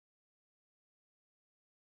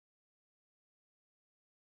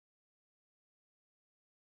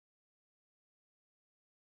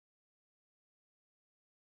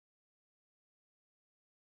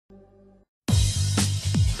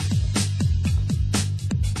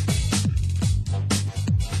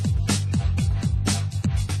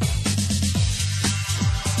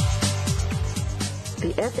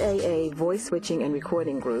The FAA Voice Switching and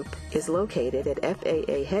Recording Group is located at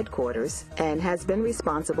FAA headquarters and has been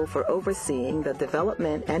responsible for overseeing the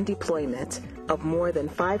development and deployment of more than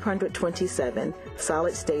 527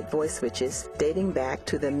 solid-state voice switches dating back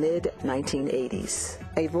to the mid-1980s.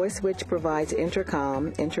 A voice switch provides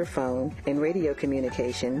intercom, interphone, and radio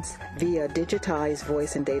communications via digitized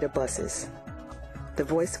voice and data buses. The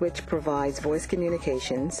voice switch provides voice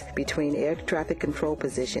communications between air traffic control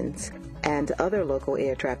positions and other local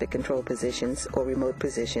air traffic control positions or remote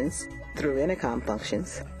positions through intercom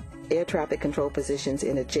functions, air traffic control positions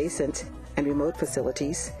in adjacent and remote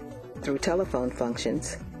facilities through telephone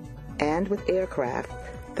functions, and with aircraft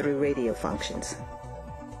through radio functions.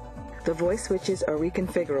 The voice switches are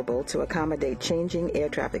reconfigurable to accommodate changing air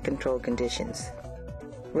traffic control conditions.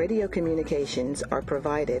 Radio communications are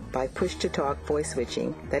provided by push-to-talk voice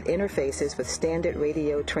switching that interfaces with standard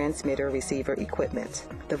radio transmitter receiver equipment.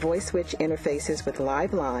 The voice switch interfaces with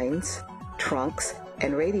live lines, trunks,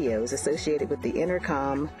 and radios associated with the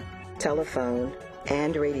intercom, telephone,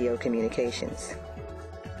 and radio communications.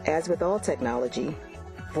 As with all technology,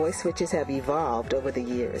 voice switches have evolved over the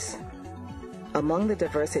years. Among the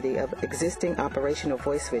diversity of existing operational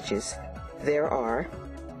voice switches, there are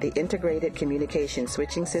the Integrated Communication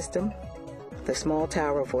Switching System, the Small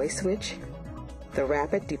Tower Voice Switch, the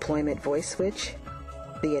Rapid Deployment Voice Switch,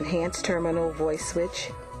 the Enhanced Terminal Voice Switch,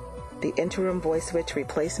 the Interim Voice Switch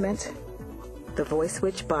Replacement, the Voice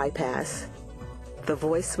Switch Bypass, the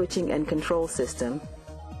Voice Switching and Control System,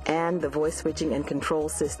 and the Voice Switching and Control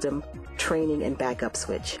System Training and Backup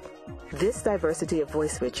Switch. This diversity of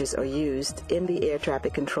voice switches are used in the air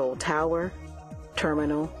traffic control tower,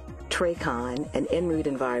 terminal, TRACON, and en route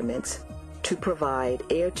environments to provide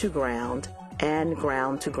air-to-ground and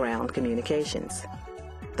ground-to-ground communications.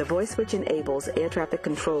 The voice switch enables air traffic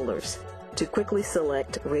controllers to quickly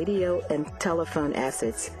select radio and telephone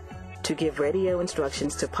assets to give radio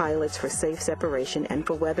instructions to pilots for safe separation and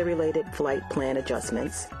for weather-related flight plan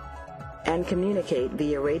adjustments, and communicate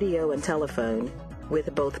via radio and telephone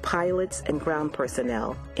with both pilots and ground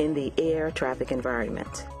personnel in the air traffic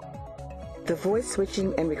environment. The Voice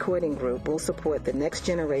Switching and Recording Group will support the next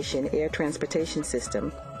generation air transportation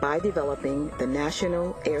system by developing the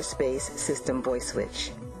National Airspace System Voice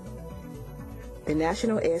Switch. The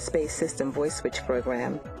National Airspace System Voice Switch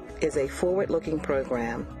program is a forward-looking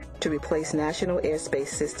program to replace National Airspace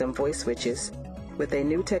System voice switches with a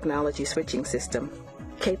new technology switching system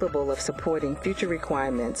capable of supporting future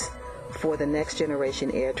requirements for the next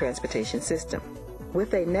generation air transportation system.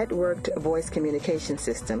 With a networked voice communication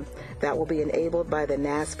system that will be enabled by the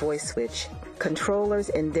NAS voice switch, controllers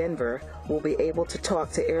in Denver will be able to talk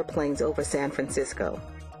to airplanes over San Francisco.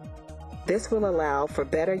 This will allow for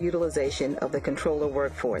better utilization of the controller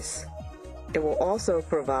workforce. It will also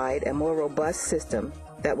provide a more robust system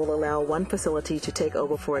that will allow one facility to take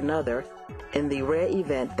over for another in the rare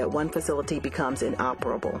event that one facility becomes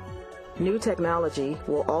inoperable. New technology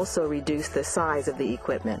will also reduce the size of the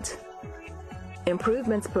equipment.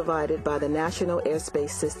 Improvements provided by the National Airspace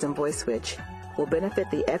System Voice Switch will benefit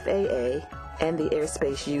the FAA and the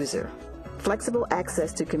airspace user. Flexible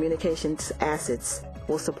access to communications assets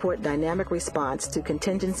will support dynamic response to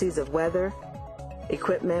contingencies of weather,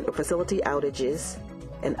 equipment or facility outages,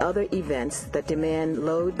 and other events that demand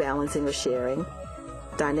load balancing or sharing,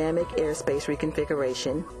 dynamic airspace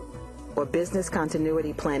reconfiguration, or business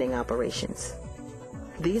continuity planning operations.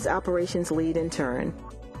 These operations lead in turn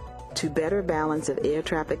to better balance of air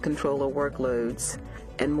traffic controller workloads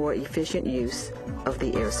and more efficient use of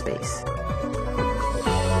the airspace.